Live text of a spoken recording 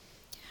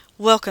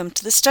Welcome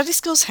to the Study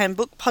Skills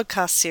Handbook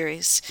podcast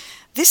series.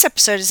 This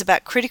episode is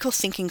about critical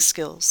thinking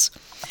skills.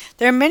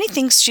 There are many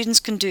things students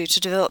can do to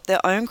develop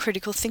their own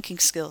critical thinking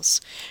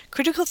skills.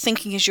 Critical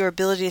thinking is your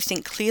ability to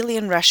think clearly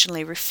and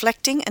rationally,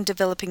 reflecting and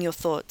developing your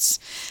thoughts.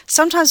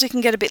 Sometimes we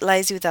can get a bit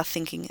lazy with our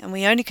thinking and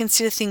we only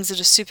consider things at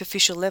a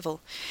superficial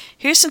level.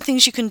 Here are some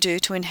things you can do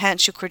to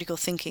enhance your critical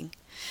thinking.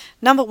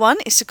 Number 1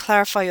 is to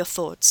clarify your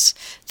thoughts.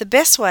 The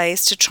best way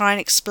is to try and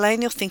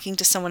explain your thinking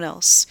to someone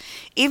else.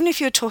 Even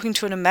if you're talking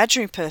to an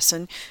imaginary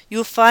person, you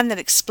will find that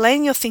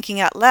explaining your thinking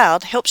out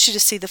loud helps you to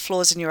see the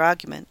flaws in your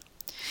argument.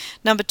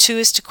 Number 2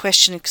 is to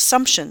question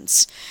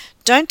assumptions.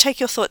 Don't take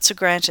your thoughts for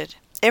granted.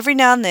 Every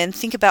now and then,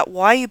 think about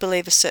why you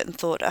believe a certain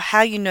thought or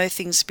how you know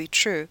things to be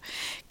true.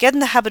 Get in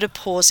the habit of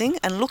pausing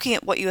and looking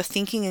at what you are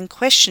thinking and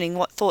questioning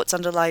what thoughts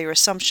underlie your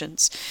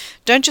assumptions.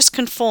 Don't just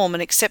conform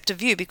and accept a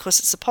view because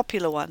it's a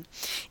popular one.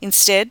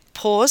 Instead,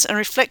 pause and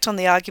reflect on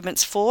the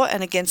arguments for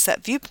and against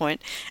that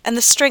viewpoint and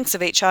the strengths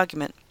of each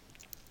argument.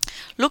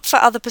 Look for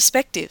other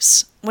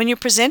perspectives. When you're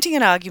presenting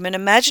an argument,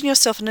 imagine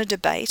yourself in a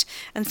debate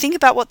and think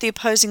about what the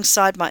opposing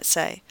side might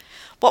say.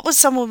 What would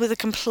someone with a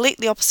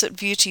completely opposite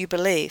view to you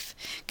believe?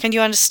 Can you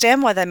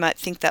understand why they might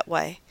think that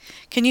way?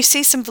 Can you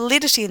see some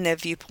validity in their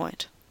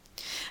viewpoint?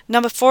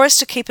 Number 4 is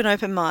to keep an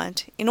open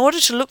mind. In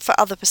order to look for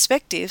other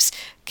perspectives,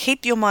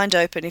 keep your mind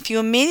open. If you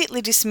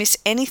immediately dismiss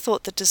any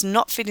thought that does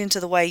not fit into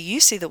the way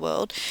you see the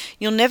world,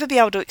 you'll never be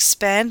able to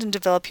expand and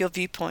develop your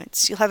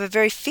viewpoints. You'll have a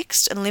very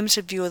fixed and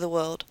limited view of the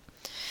world.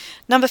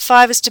 Number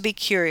 5 is to be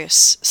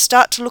curious.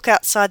 Start to look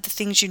outside the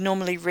things you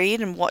normally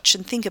read and watch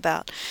and think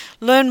about.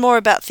 Learn more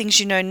about things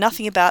you know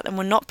nothing about and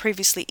were not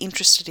previously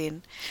interested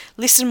in.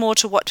 Listen more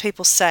to what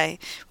people say.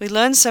 We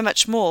learn so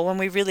much more when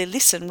we really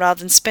listen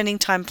rather than spending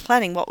time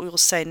planning what we will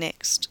say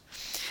next.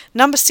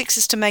 Number 6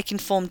 is to make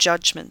informed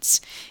judgments.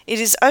 It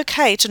is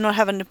okay to not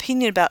have an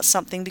opinion about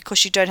something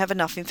because you don't have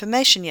enough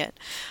information yet.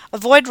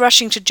 Avoid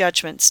rushing to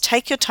judgments.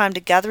 Take your time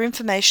to gather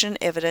information and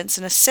evidence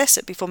and assess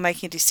it before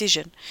making a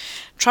decision.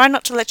 Try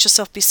not to let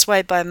yourself be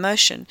swayed by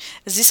emotion,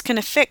 as this can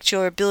affect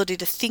your ability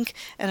to think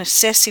and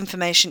assess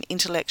information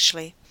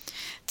intellectually.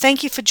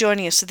 Thank you for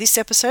joining us for this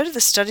episode of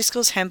the Study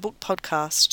Skills Handbook podcast.